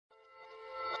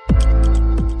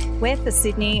We're for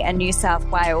Sydney and New South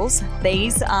Wales.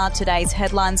 These are today's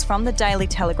headlines from the Daily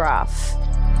Telegraph.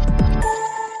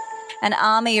 An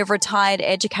army of retired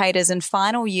educators and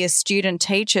final year student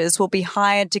teachers will be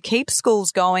hired to keep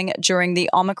schools going during the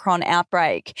Omicron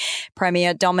outbreak.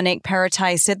 Premier Dominic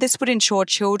Perrottet said this would ensure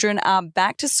children are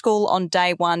back to school on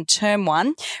day one, term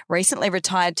one. Recently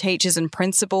retired teachers and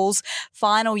principals,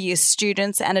 final year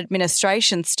students and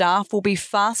administration staff will be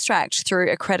fast-tracked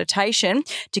through accreditation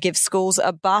to give schools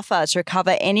a buffer to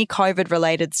cover any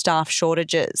COVID-related staff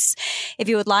shortages. If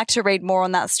you would like to read more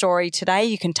on that story today,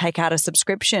 you can take out a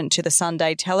subscription to the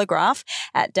Sunday Telegraph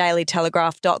at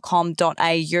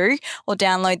dailytelegraph.com.au or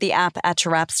download the app at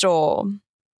your app store.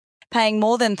 Paying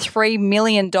more than $3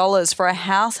 million for a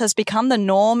house has become the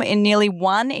norm in nearly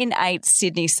 1 in 8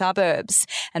 Sydney suburbs.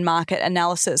 And market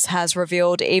analysis has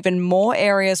revealed even more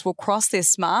areas will cross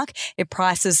this mark if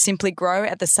prices simply grow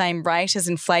at the same rate as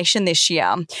inflation this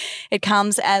year. It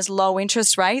comes as low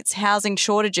interest rates, housing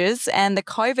shortages and the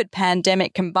COVID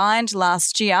pandemic combined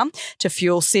last year to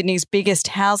fuel Sydney's biggest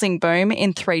housing boom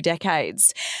in 3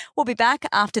 decades. We'll be back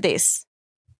after this.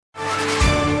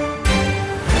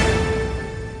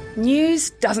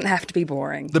 News doesn't have to be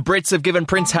boring. The Brits have given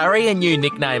Prince Harry a new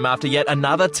nickname after yet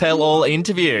another tell-all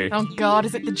interview. Oh God,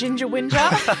 is it the Ginger Whinger?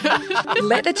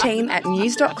 Let the team at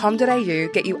news.com.au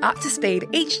get you up to speed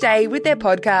each day with their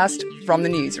podcast, From the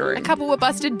Newsroom. A couple were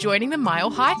busted joining the Mile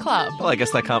High Club. Well, I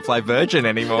guess they can't play Virgin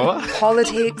anymore.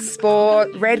 Politics,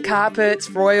 sport, red carpets,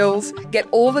 royals. Get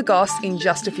all the goss in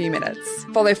just a few minutes.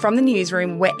 Follow From the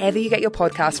Newsroom wherever you get your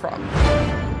podcast from.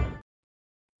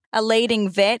 A leading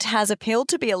vet has appealed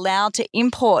to be allowed to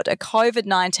import a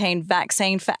COVID-19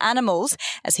 vaccine for animals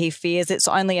as he fears it's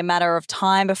only a matter of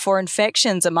time before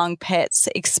infections among pets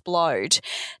explode.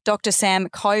 Dr. Sam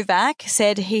Kovac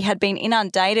said he had been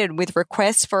inundated with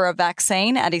requests for a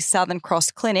vaccine at his Southern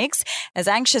Cross clinics as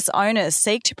anxious owners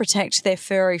seek to protect their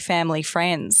furry family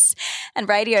friends. And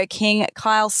Radio King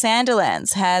Kyle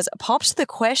Sandilands has popped the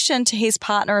question to his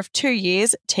partner of 2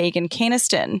 years, Tegan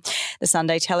Kynaston. The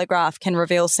Sunday Telegraph can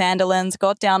reveal Sandilands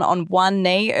got down on one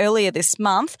knee earlier this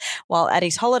month while at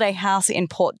his holiday house in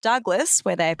Port Douglas,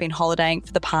 where they have been holidaying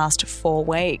for the past 4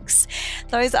 weeks.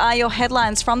 Those are your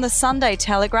headlines from the Sunday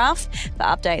Telegraph. For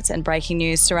updates and breaking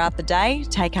news throughout the day,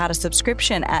 take out a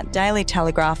subscription at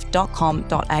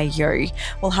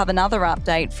dailytelegraph.com.au. We'll have another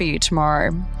update for you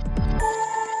tomorrow.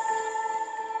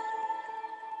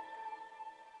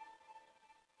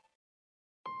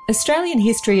 Australian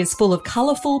history is full of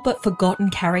colourful but forgotten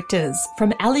characters,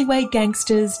 from alleyway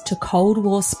gangsters to Cold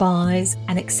War spies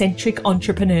and eccentric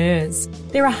entrepreneurs.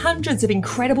 There are hundreds of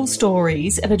incredible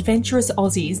stories of adventurous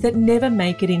Aussies that never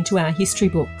make it into our history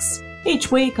books. Each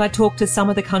week I talk to some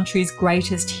of the country's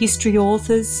greatest history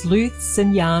authors, sleuths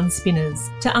and yarn spinners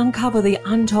to uncover the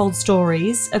untold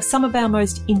stories of some of our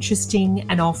most interesting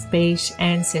and offbeat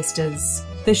ancestors.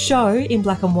 The show, In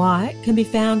Black and White, can be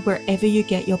found wherever you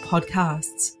get your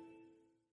podcasts.